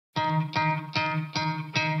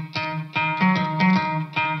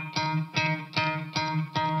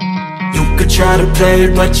try to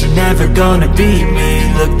play, but you're never gonna beat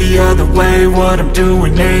me. Look the other way, what I'm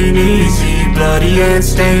doing ain't easy. Bloody hands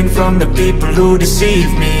stained from the people who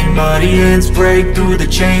deceive me. Muddy hands break through the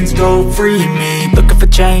chains, go free me. Looking for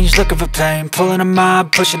change, looking for pain, pulling a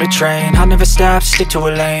mob, pushing a train. I'll never stop, stick to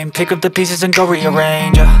a lane, pick up the pieces and go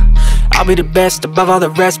rearrange. I'll be the best above all the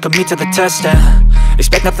rest, put me to the test and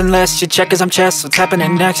expect nothing less. You check as I'm chess, what's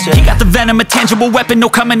happening next? Yeah. He got the venom, a tangible weapon, no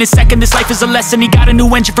coming in second. This life is a lesson, he got a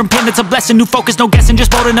new engine from pain that's a blessing. New focus, no guessing,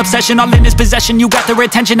 just bold and obsession, all in his possession. You got their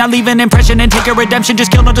attention, I'll leave an impression and take your redemption.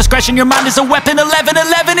 Just kill, no discretion, your mind is a weapon.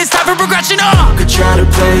 11-11, it's time for progression. You could try to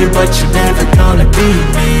play, but you're never gonna beat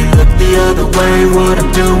me. Look the other way, what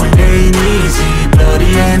I'm doing ain't easy.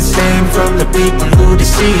 Bloody hands stained from the people who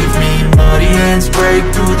deceive me. Muddy hands break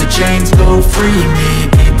through the chains, go free me.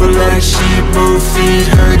 People like sheep, move feet,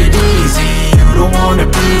 hurt it easy. You don't wanna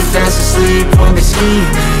be fast asleep when they're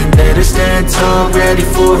scheming. Better stand tall, ready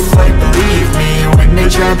for a fight, believe me. When they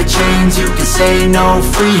try the chains, you can say no,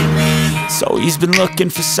 free me. So he's been looking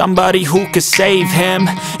for somebody who could save him,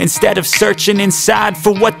 instead of searching inside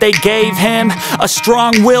for what they gave him. A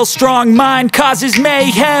strong will, strong mind causes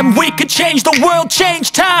mayhem. We could change the world,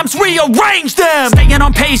 change times, rearrange them. Staying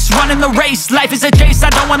on pace, running the race. Life is a chase, I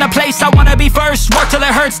don't want a place, I wanna be first. Work till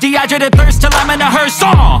it hurts, dehydrated thirst till I'm in a hearse.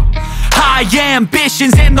 High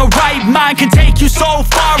ambitions and the right mind can take you so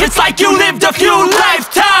far. It's like you lived a few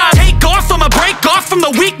lifetimes. Take off from a break off from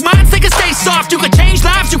the weak minds, they can stay soft. You can change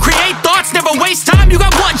lives, you create thoughts, never waste time. You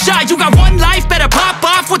got one shot, you got one life, better pop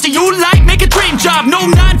off. What do you like? Make a dream job. No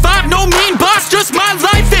 9-5, no mean boss, just my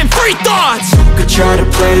life and free thoughts. You could try to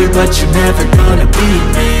play, but you're never gonna beat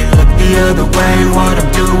me. Look the other way, what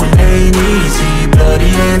I'm doing ain't easy.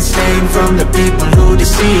 Bloody hands stained from the people who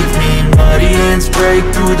deceive me. Muddy hands break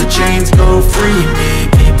through the chains, go free me.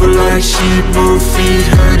 People like sheep, move feet,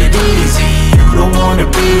 hurt it easy. You don't wanna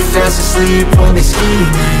be fast asleep when they're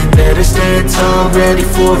scheming. Better stand tall, ready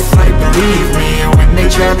for a fight, believe me. When they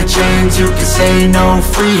try the chains, you can say no,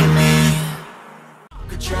 free me.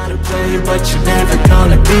 Try to play, but you're never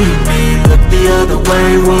gonna beat me. Look the other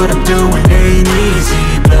way, what I'm doing ain't easy.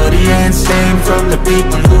 Bloody hands stained from the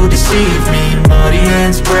people who deceive me. Muddy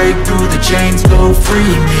hands break through the chains, go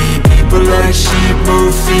free me. People like sheep,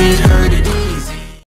 move feet, hurt it